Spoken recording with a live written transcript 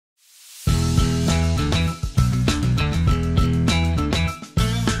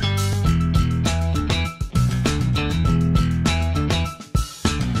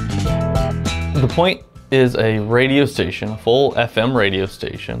Point is a radio station, a full FM radio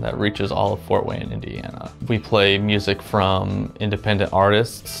station that reaches all of Fort Wayne, Indiana. We play music from independent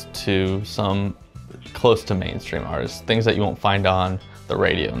artists to some close to mainstream artists, things that you won't find on the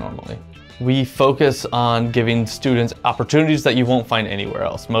radio normally. We focus on giving students opportunities that you won't find anywhere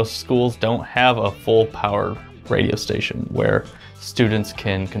else. Most schools don't have a full power radio station where students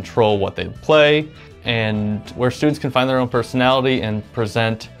can control what they play and where students can find their own personality and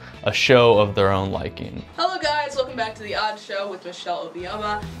present a show of their own liking. Hello guys, welcome back to The Odd Show with Michelle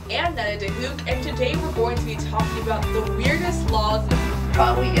Obioma and Dahouk, and today we're going to be talking about the weirdest laws.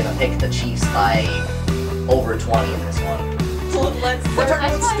 Probably gonna pick the Chiefs by over 20 in this one. So we're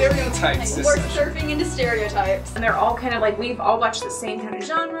talking about stereotypes. We're surfing into stereotypes. And they're all kind of like, we've all watched the same kind of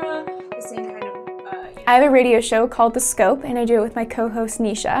genre, the same kind of... I have a radio show called The Scope, and I do it with my co-host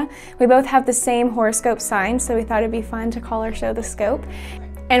Nisha. We both have the same horoscope sign, so we thought it'd be fun to call our show The Scope.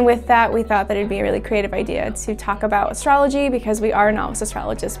 And with that, we thought that it'd be a really creative idea to talk about astrology because we are novice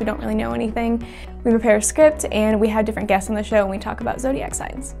astrologists. We don't really know anything. We prepare a script, and we have different guests on the show, and we talk about zodiac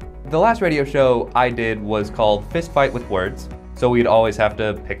signs. The last radio show I did was called Fist Fight with Words. So we'd always have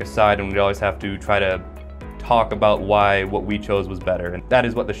to pick a side, and we'd always have to try to talk about why what we chose was better. And that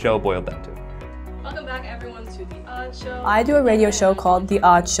is what the show boiled down to. Welcome back everyone to The Odd Show. I do a radio show called The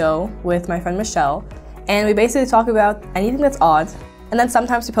Odd Show with my friend Michelle, and we basically talk about anything that's odd. And then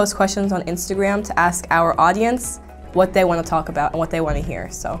sometimes we post questions on Instagram to ask our audience what they want to talk about and what they want to hear.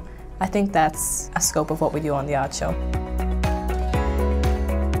 So I think that's a scope of what we do on The Odd Show.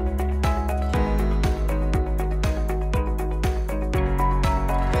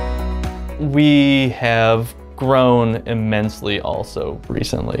 We have grown immensely also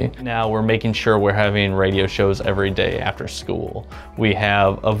recently. Now we're making sure we're having radio shows every day after school. We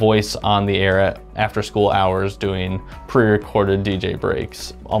have a voice on the air at after school hours doing pre-recorded DJ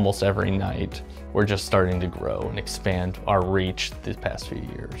breaks almost every night. We're just starting to grow and expand our reach these past few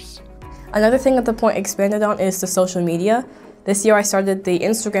years. Another thing that The Point expanded on is the social media. This year I started the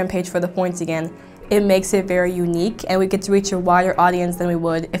Instagram page for The Point again. It makes it very unique, and we get to reach a wider audience than we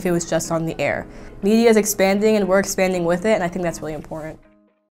would if it was just on the air. Media is expanding, and we're expanding with it, and I think that's really important.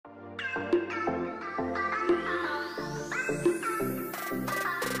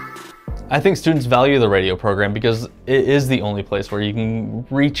 I think students value the radio program because it is the only place where you can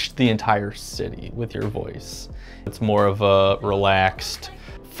reach the entire city with your voice. It's more of a relaxed,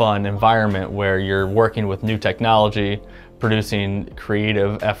 fun environment where you're working with new technology, producing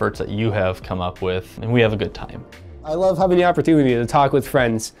creative efforts that you have come up with, and we have a good time. I love having the opportunity to talk with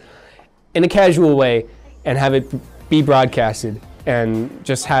friends in a casual way and have it be broadcasted and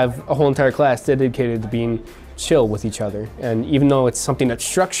just have a whole entire class dedicated to being chill with each other. And even though it's something that's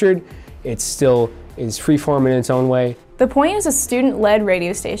structured, it still is freeform in its own way. The Point is a student-led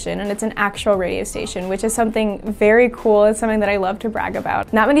radio station, and it's an actual radio station, which is something very cool and something that I love to brag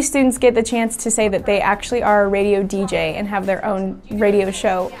about. Not many students get the chance to say that they actually are a radio DJ and have their own radio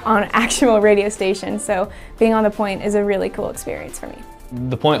show on an actual radio station, so being on The Point is a really cool experience for me.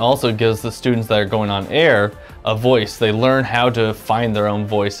 The Point also gives the students that are going on air a voice. They learn how to find their own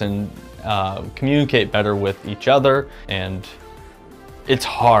voice and communicate better with each other, and it's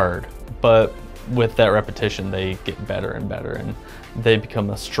hard, but with that repetition, they get better and better, and they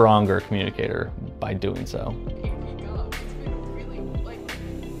become a stronger communicator by doing so.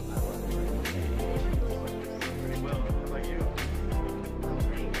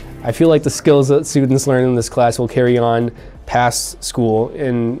 I feel like the skills that students learn in this class will carry on past school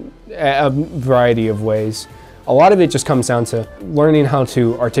in a variety of ways. A lot of it just comes down to learning how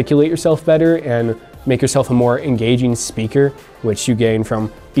to articulate yourself better and make yourself a more engaging speaker, which you gain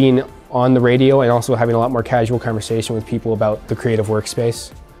from being on the radio and also having a lot more casual conversation with people about the creative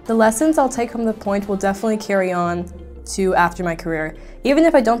workspace. The lessons I'll take from The Point will definitely carry on to after my career. Even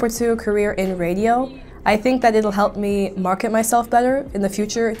if I don't pursue a career in radio, I think that it'll help me market myself better in the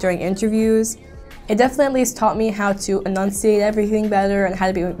future during interviews. It definitely has taught me how to enunciate everything better and how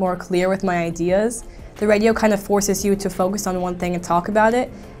to be more clear with my ideas. The radio kind of forces you to focus on one thing and talk about it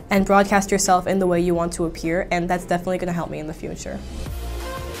and broadcast yourself in the way you want to appear, and that's definitely going to help me in the future.